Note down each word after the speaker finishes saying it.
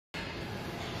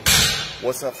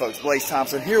What's up, folks? Blaze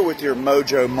Thompson here with your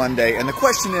Mojo Monday. And the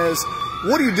question is,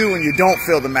 what do you do when you don't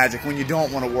feel the magic, when you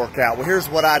don't want to work out? Well, here's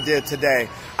what I did today.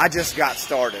 I just got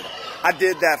started. I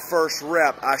did that first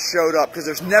rep. I showed up because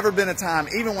there's never been a time,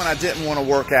 even when I didn't want to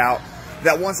work out,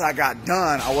 that once I got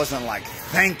done, I wasn't like,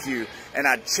 thank you. And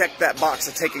I checked that box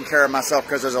of taking care of myself,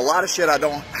 because there's a lot of shit I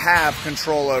don't have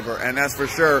control over, and that's for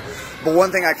sure. But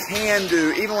one thing I can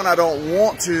do, even when I don't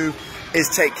want to, is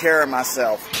take care of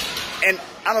myself. And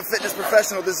I'm a fitness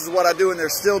professional. This is what I do, and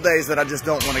there's still days that I just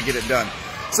don't want to get it done.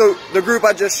 So the group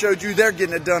I just showed you, they're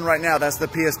getting it done right now. That's the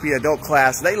PSP adult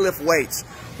class. They lift weights.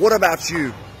 What about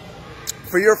you?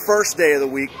 For your first day of the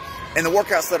week, and the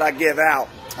workouts that I give out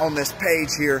on this page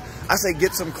here, I say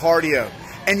get some cardio.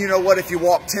 And you know what? If you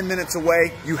walk 10 minutes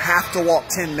away, you have to walk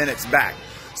 10 minutes back.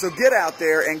 So get out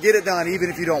there and get it done, even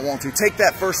if you don't want to. Take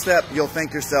that first step. You'll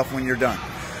thank yourself when you're done.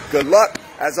 Good luck.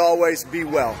 As always, be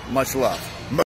well. Much love.